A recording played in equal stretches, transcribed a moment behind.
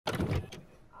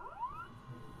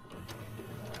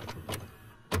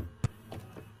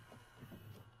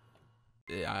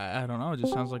I don't know. It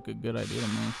just sounds like a good idea to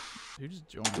me. Who just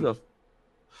joined?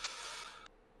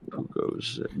 Who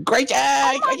goes? Great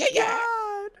job! Great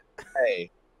job! Hey.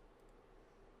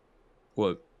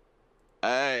 What?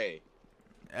 Hey.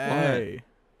 Hey.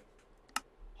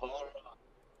 Hold on.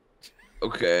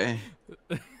 Okay.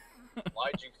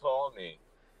 Why'd you call me?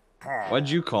 Why'd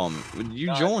you call me?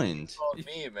 You joined. You called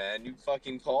me, man. You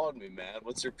fucking called me, man.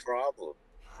 What's your problem?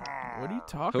 What are you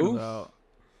talking Who? about?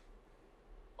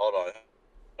 Hold on.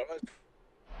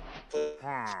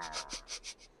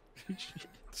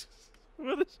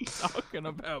 What is he talking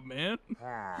about, man?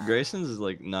 Grayson's is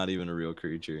like not even a real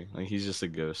creature. Like he's just a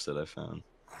ghost that I found.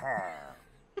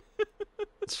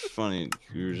 It's funny.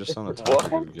 We were just on the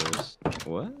topic of ghosts.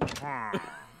 What?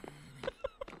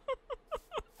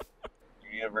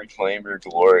 You need to reclaim your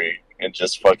glory and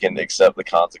just fucking accept the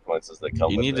consequences that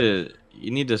come with it. You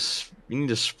need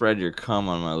to spread your cum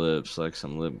on my lips like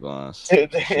some lip gloss.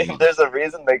 Dude, there's a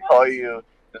reason they call you.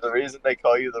 There's a reason they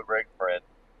call you the Rick friend,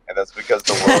 and that's because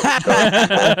the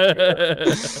world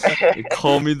is going. They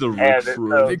call me the Rick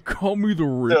friend. They call me the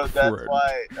Rick So friend.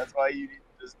 that's why you need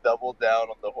to just double down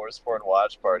on the horse porn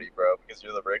watch party, bro. Because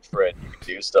you're the Rick friend, you can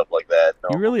do stuff like that. No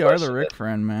You one really will are the question Rick it.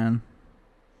 friend, man.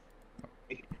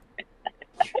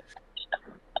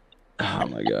 Oh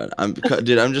my god,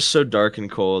 dude. I'm just so dark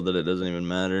and cold that it doesn't even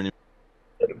matter anymore.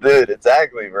 Dude,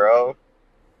 exactly, bro.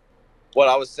 What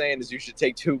I was saying is you should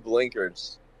take 2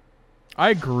 blinkers.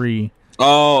 I agree.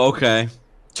 Oh, okay.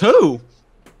 2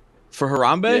 for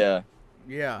Harambe. Yeah.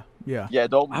 Yeah. Yeah. Yeah,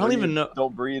 don't. I don't even know.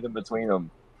 Don't breathe in between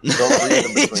them. Don't breathe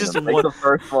in between Just them. Take one. the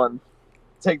first one.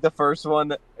 Take the first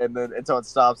one, and then until it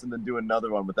stops, and then do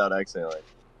another one without exhaling.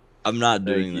 I'm not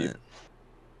Thank doing you. that.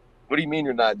 What do you mean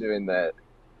you're not doing that,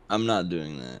 I'm not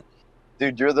doing that.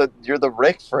 dude? You're the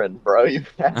Rick friend, bro. You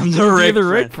I'm the You're Rick the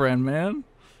friend. Rick friend, man.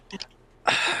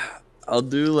 I'll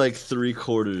do like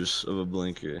 3/4 of a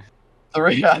blinker.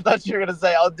 3. I thought you were gonna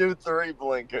say I'll do 3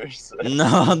 blinkers. No,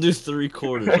 I'll do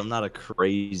 3/4. I'm not a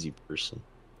crazy person.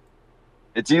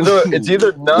 It's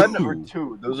either none or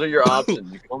 2. Those are your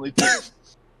options. You can only do.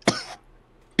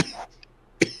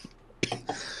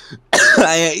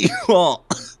 I hate you all.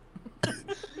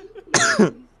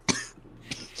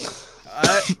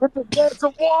 Get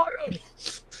some water.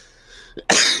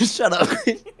 Shut up.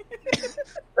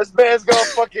 This man's gonna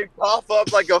fucking cough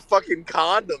up like a fucking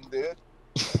condom, dude.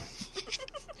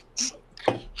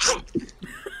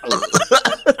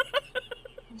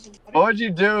 What would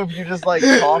you do if you just like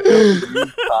coughed up a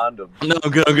used condom? No,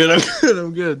 I'm good.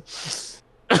 I'm good.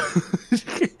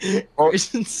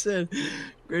 Grayson said,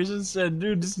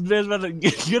 dude, this man's about to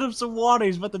get him some water.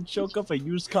 He's about to choke up a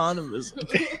used condom.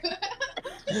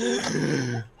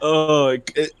 Oh,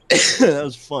 that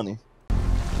was funny.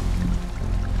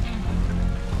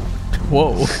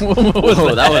 Whoa.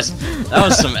 Whoa, that was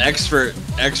some expert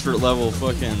level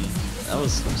fucking. That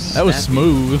was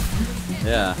smooth.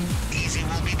 Yeah. Easy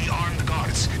will be the armed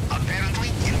guards. Apparently,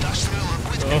 industrial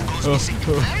equipment goes missing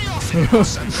very often.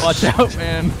 Watch out,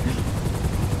 man.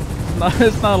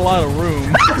 It's not a lot of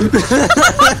room.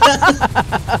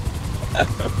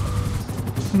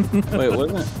 Wait,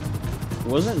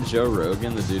 wasn't Joe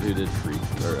Rogan the dude who did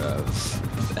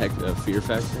Fear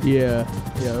Factor? Yeah,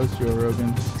 that was Joe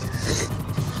Rogan.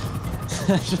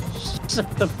 Shut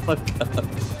the fuck up.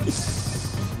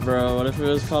 Bro, what if it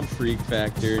was called Freak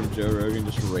Factor and Joe Rogan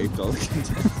just raped all the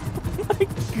contestants?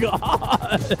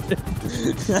 God. We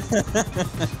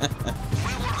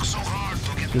work so hard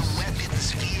to get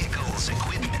weapons, vehicles,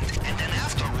 equipment, and then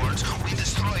afterwards we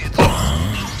destroy it.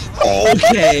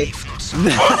 Okay.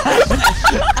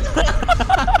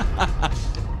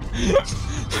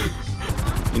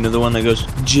 You know the one that goes,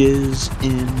 jizz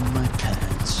in my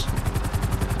pants.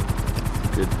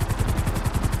 Good.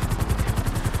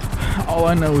 All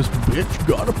I know is bitch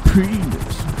got a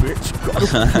penis. Bitch got a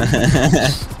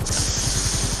penis.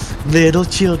 Little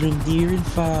children near and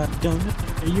far don't know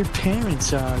where your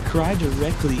parents are. Cry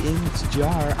directly in its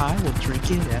jar. I will drink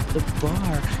it at the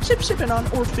bar. Sip sipping on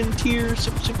orphan tears.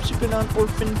 Sip sipping on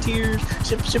orphan tears.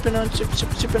 Sip sipping on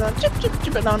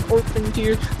sipping on orphan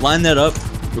tears. Line that up.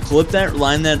 We'll clip that.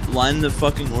 Line the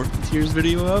fucking orphan tears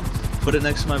video up. Put it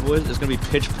next to my voice. It's gonna be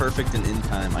pitch perfect and in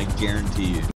time. I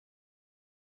guarantee you.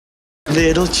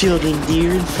 Little children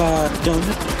near and far don't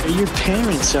know where your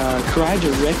parents are. Cry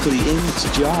directly in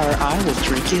its jar. I will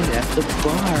drink it at the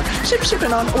bar. Sip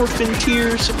sipping on orphan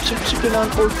tears. Sip sipping on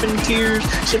orphan tears.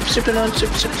 Sip sipping on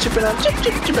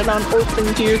sipping on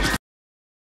orphan tears.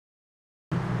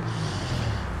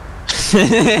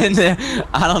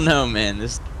 I don't know, man.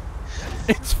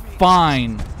 It's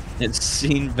fine. It's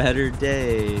seen better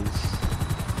days.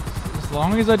 As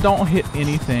long as I don't hit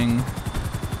anything.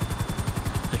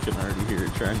 can already hear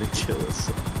it trying to kill us.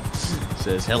 It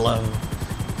says, hello,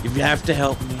 if you have to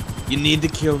help me, you need to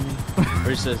kill me. Or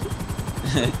he says,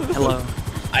 hello,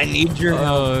 I need your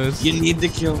help, you need to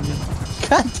kill me.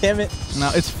 God damn it.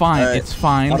 No, it's fine. Right. It's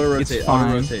fine. Auto-rotate, It's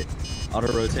fine. auto-rotate.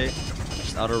 Auto-rotate.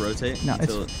 Just auto-rotate. No,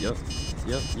 until it's... Yep.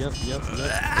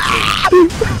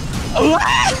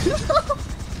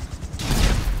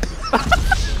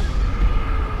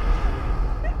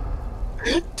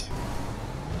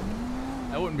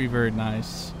 That wouldn't be very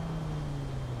nice.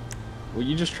 Well,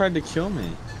 you just tried to kill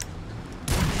me.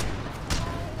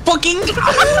 Fucking!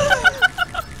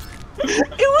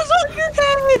 It was on your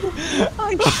head!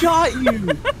 I shot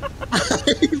you! I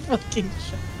fucking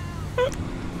shot.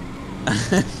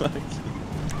 Fuck.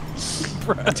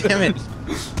 Damn it.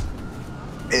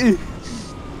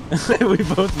 We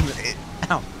both.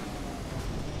 Ow.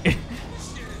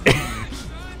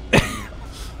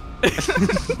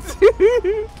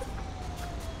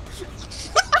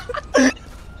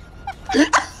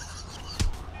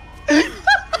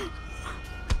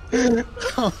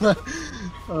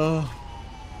 Oh.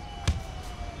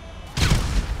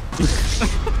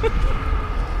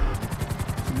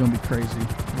 It's gonna be crazy.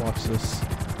 Watch this.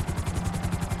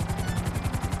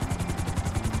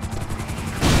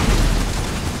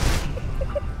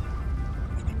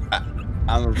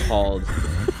 I'm appalled.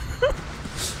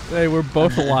 Hey, we're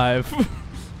both alive.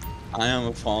 I am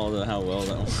appalled at how well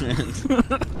that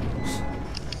went.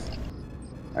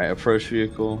 Alright, approach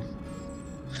vehicle.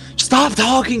 Stop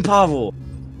talking, Pavel!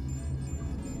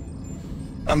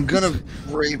 I'm gonna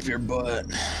rape your butt.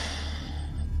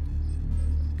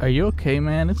 Are you okay,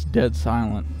 man? It's dead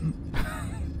silent.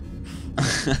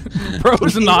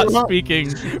 Bro's not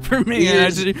speaking for me. And I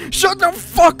just, shut the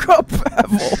fuck up,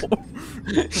 Pavel!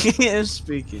 He is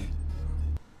speaking.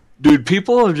 Dude,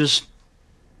 people have just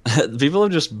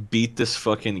beat this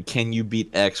fucking can you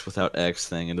beat X without X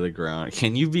thing into the ground.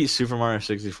 Can you beat Super Mario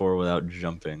 64 without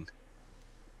jumping?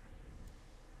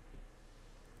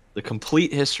 The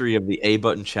complete history of the A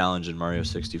button challenge in Mario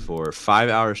 64. 5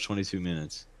 hours, 22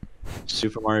 minutes.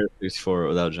 Super Mario 64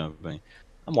 without jumping.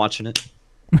 I'm watching it.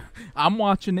 I'm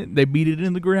watching it. They beat it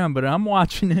in the ground, but I'm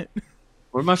watching it.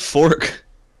 Where's my fork?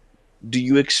 Do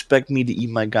you expect me to eat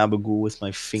my gabagool with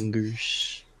my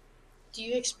fingers? Do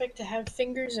you expect to have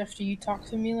fingers after you talk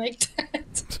to me like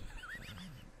that?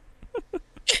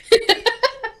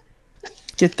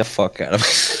 Get the fuck out of me.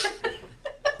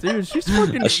 Dude, she's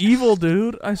fucking evil,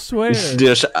 dude. I swear.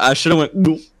 Dude, I should have went.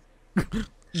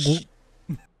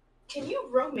 Can you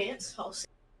romance Halsey?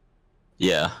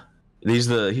 Yeah. He's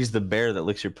the bear that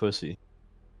licks your pussy.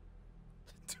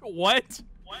 What?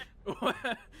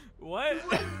 What?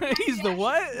 He's the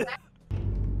what?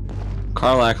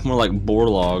 Karlach, more like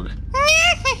Borlog.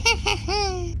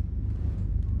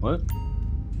 What?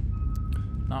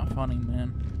 Not funny,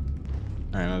 man.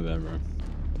 Alright, my bad, bro.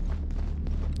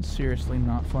 Seriously,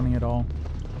 not funny at all.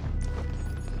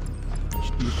 You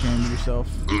should be ashamed of yourself.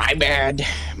 My bad.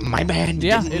 My bad.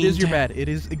 Yeah, it is your bad. It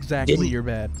is exactly your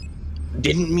bad.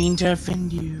 Didn't mean to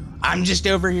offend you. I'm just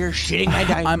over here shitting my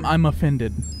diaper. I'm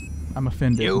offended. I'm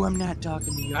offended. No, I'm not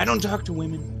talking to you. I don't talk to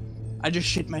women. I just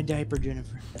shit my diaper,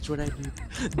 Jennifer. That's what I do.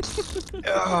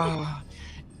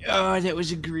 Oh, that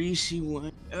was a greasy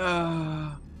one.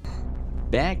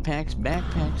 Backpacks,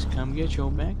 backpacks. Come get your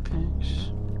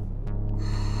backpacks.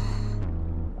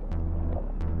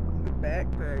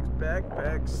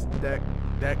 Backpacks.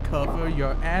 That cover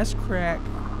your ass crack.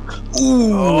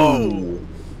 Ooh.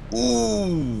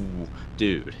 Ooh.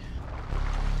 Dude.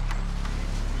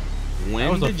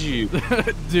 When did you...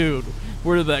 Dude,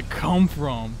 where did that come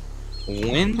from?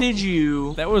 When did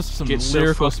you... That was some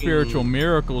lyrical, spiritual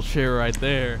miracle shit right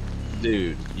there.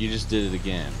 Dude, you just did it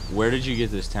again. Where did you get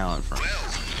this talent from?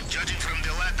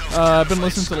 I've been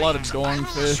listening to a lot of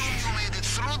Dornfish.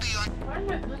 Why am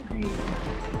I hungry?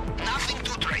 Nothing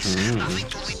to trace, nothing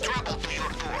to lead trouble to your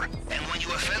door. And when you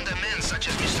offend a man such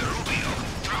as Mr. Rubio,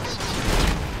 trouble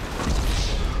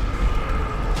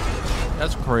will...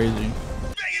 That's crazy.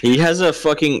 He has a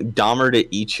fucking Dahmer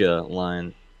to eat ya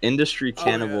line. Industry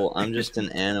cannibal, I'm just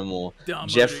an animal.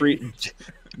 Jeffrey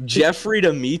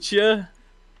to meet ya?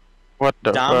 What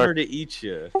the Dahmer fuck? to eat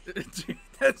ya. Dude,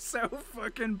 that's so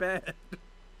fucking bad.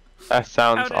 That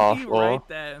sounds How did he awful. write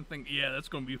that and think, yeah, that's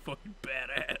gonna be fucking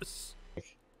badass?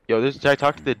 Yo, did I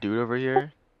talk to the dude over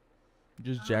here?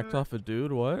 You just jacked off a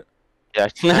dude, what? Yeah,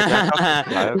 did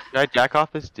I jack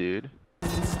off this dude?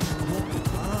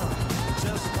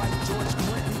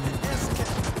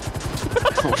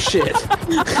 Oh shit.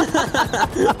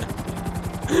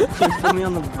 Put me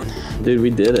on the... Dude, we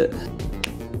did it.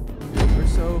 We're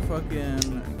so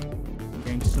fucking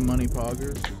gangsta money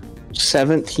poggers.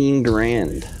 17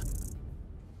 grand.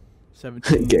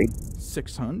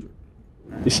 17,600.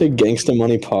 You say gangsta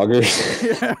money poggers?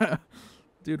 Yeah.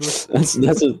 Dude,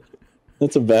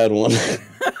 that's a bad one.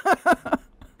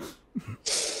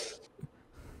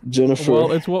 Jennifer,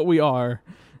 well, it's what we are.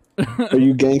 are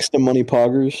you gangsta money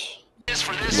poggers?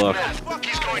 Look.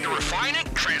 He's going to refine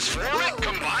it, transform it,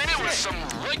 combine it with some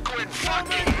liquid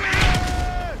fucking...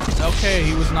 Okay,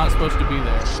 he was not supposed to be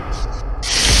there.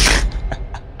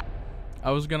 I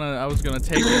was gonna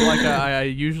take it like I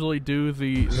usually do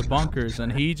the bunkers,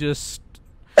 and he just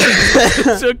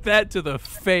took that to the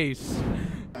face.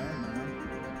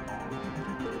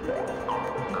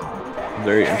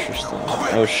 Very interesting.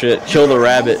 Oh shit! Kill the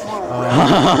rabbit.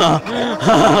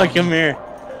 Come here.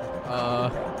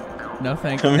 No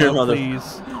thank Come you. here, No, mother.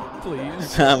 please.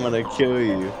 I'm gonna kill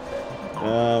you.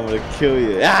 I'm gonna kill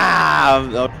you. Ah!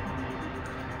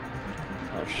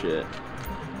 Oh shit.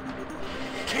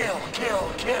 Kill.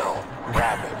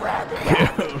 Rabbit.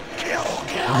 Kill.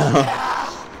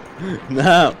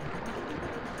 No.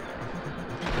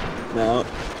 No.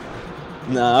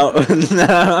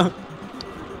 No.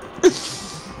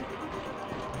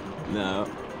 No.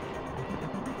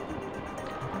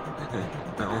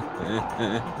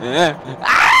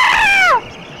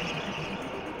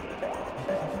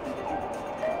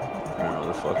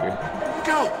 Motherfucker.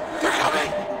 Go! They're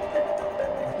coming!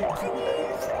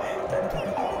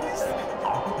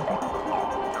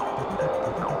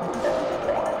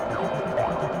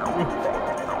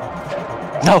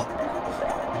 No!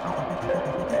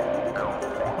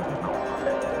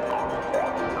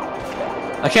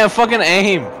 I can't fucking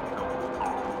aim!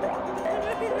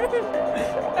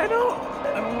 I don't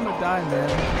want to die, man.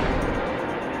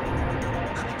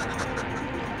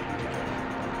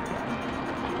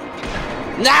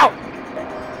 Now!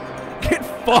 Get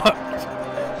fucked.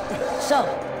 So,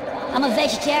 I'm a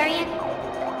vegetarian?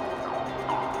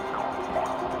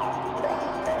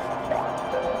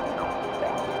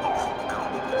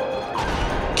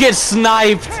 Get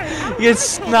sniped! Get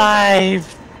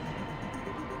sniped!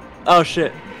 Oh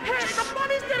shit.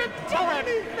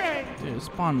 Dude, it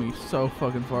spawned me so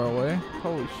fucking far away.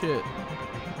 Holy shit.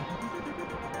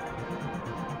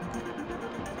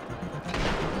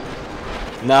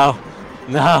 No.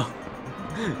 No.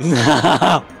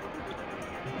 No.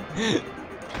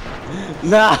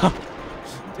 No.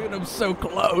 Dude, I'm so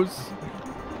close.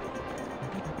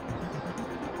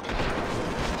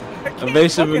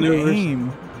 Evasive Fucking maneuvers.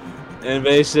 aim.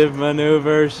 Invasive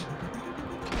maneuvers.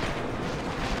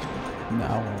 No,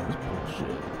 that was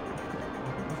bullshit.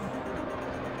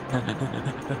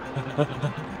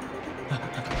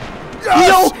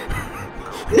 No!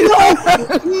 No!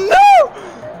 No!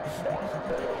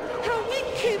 Can we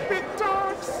keep it,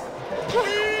 dogs?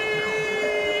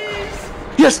 Please!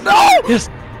 Yes! No! Yes!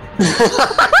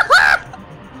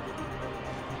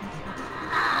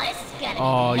 Oh, this is gonna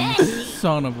Oh, be you messy.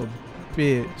 son of a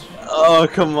bitch. Oh,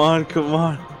 come on, come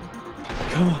on.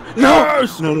 Come on. No!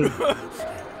 No, no.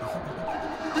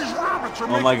 These rabbits are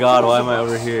Oh my god, why am I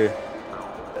over here?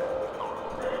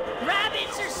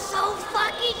 Rabbits are so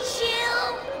fucking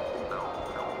chill.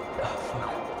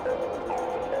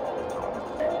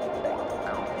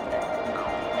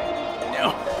 No.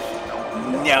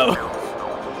 No.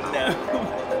 No.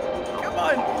 Come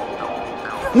on.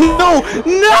 No!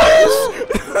 No!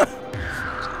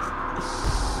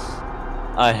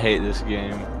 I hate this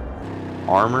game.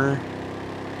 Armor?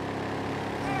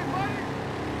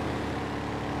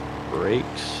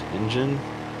 Brakes? Engine?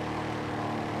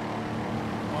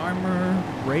 Armor,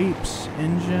 rapes,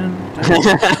 engine.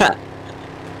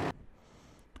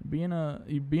 being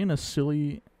a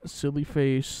silly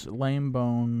face, lame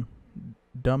bone,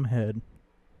 dumbhead.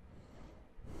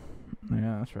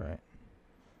 Yeah, that's right.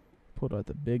 Pulled out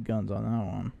the big guns on that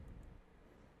one.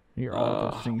 You're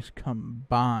all those things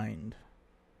combined.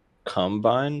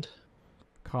 Combined?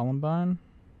 Columbine?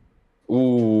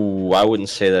 Ooh, I wouldn't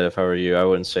say that if I were you. I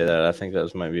wouldn't say that. I think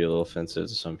that might be a little offensive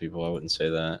to some people. I wouldn't say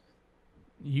that.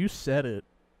 You said it,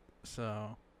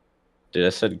 so. Dude, I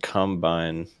said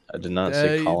combine. I did not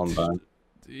say Columbine.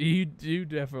 You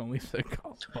definitely said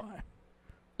Columbine.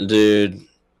 Dude,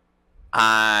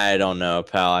 I don't know,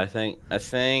 pal. I think.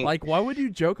 Like, why would you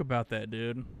joke about that,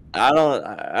 dude? I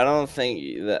don't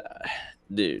think that,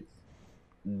 dude.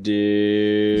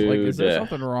 Like, is there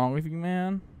something wrong with you,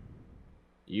 man?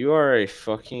 You are a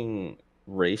fucking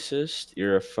racist.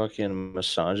 You're a fucking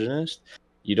misogynist.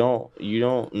 You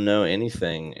don't know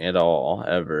anything at all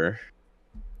ever.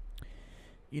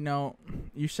 You know,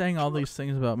 you're saying all these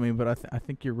things about me, but I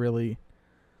think you're really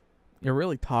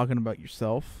talking about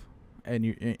yourself, and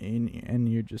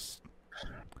you're just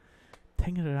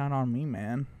taking it out on me,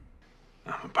 man.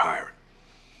 I'm a pirate.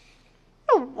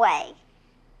 No way.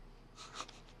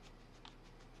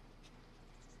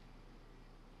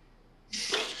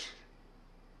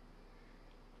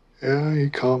 Yeah, you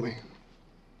caught me.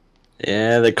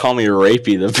 Yeah, they call me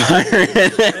Rapey the pirate.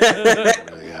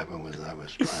 What really happened was I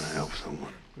was trying to help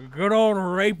someone. Good old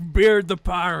Rape Beard the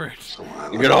pirate.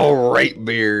 Good old rape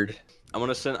beard. I'm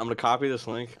gonna copy this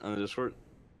link on the Discord.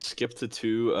 Skip to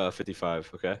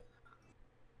 2:55, okay?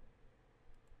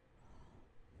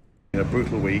 In a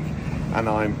brutal week, and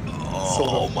I'm sort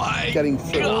of getting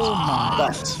through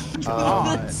it.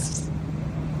 But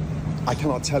I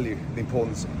cannot tell you the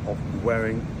importance of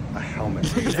wearing a helmet.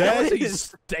 How is he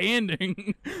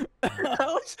standing?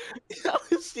 How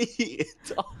is he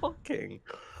talking?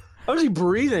 How is he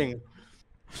breathing?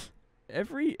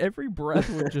 Every breath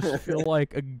would just feel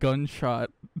like a gunshot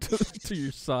to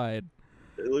your side.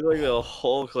 It looked like the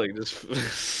Hulk just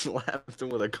slapped him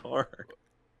with a car.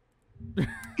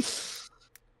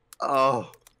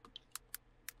 Oh.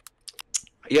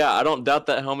 Yeah, I don't doubt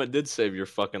that helmet did save your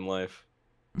fucking life.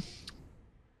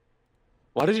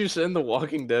 Why did you send the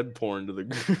Walking Dead porn to the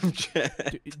group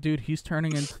chat? Dude, he's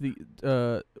turning into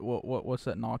the what's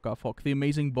that knockoff Hulk? The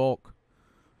Amazing Bulk.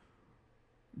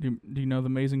 Do you know the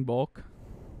Amazing Bulk?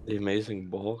 The Amazing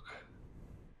Bulk?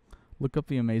 Look up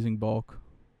the Amazing Bulk.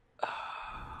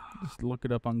 Just look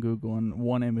it up on Google, and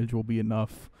one image will be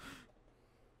enough.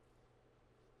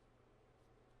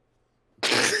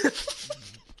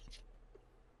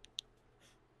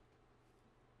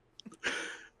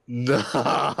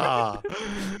 Nah.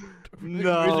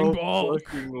 Amazing Bulk.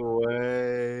 Fucking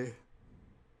way.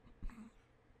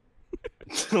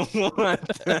 What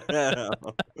the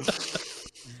hell?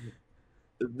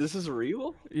 This is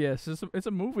real? Yes, it's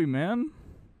a movie, man.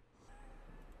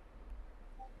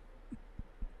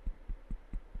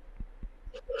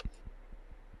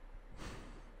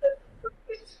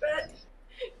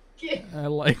 I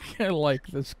like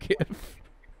this gif.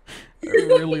 I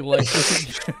really like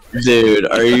this gif. Dude,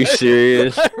 are you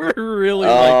serious? I really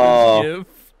like this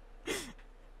gif.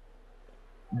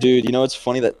 Dude, you know what's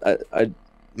funny? That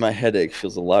my headache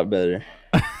feels a lot better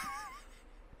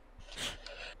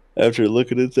after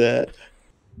looking at that.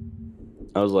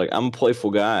 I was like, I'm a playful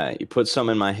guy. You put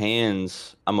something in my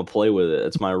hands, I'm gonna play with it.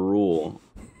 That's my rule.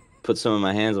 Put something in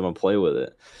my hands, I'm gonna play with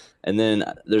it. And then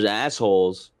there's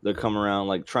assholes that come around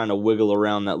like trying to wiggle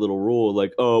around that little rule,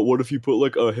 like, oh, what if you put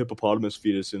like a hippopotamus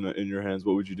fetus in your hands?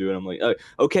 What would you do? And I'm like,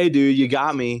 okay, dude, you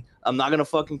got me. I'm not gonna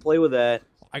fucking play with that.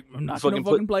 I'm not gonna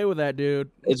fucking play with that,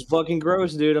 dude. It's fucking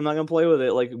gross, dude. I'm not gonna play with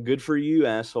it. Like, good for you,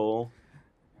 asshole.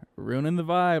 Ruining the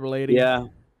vibe, lady. Yeah.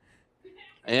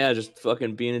 Yeah, just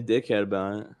fucking being a dickhead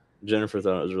about it. Jennifer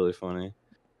thought it was really funny.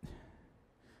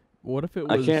 What if it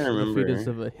was I can't remember. the fetus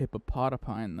of a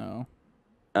hippopotapine, though?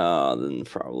 Then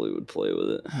probably would play with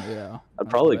it. Yeah. I'd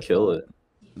probably kill it.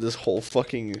 This whole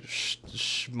fucking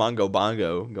mongo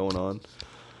bongo going on.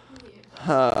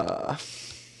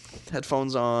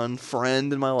 Headphones on,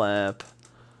 friend in my lap,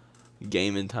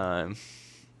 gaming time,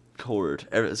 cord.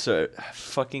 So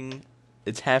fucking,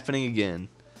 it's happening again.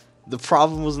 The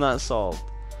problem was not solved.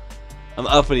 I'm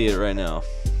uppity it right now.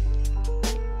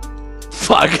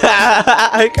 Fuck!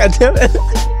 God damn it!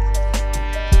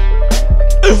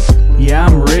 Yeah,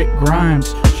 I'm Rick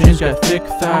Grimes. Shane's got thick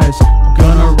thighs.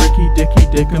 Gonna Ricky Dicky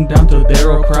dick him down till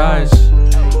Daryl cries.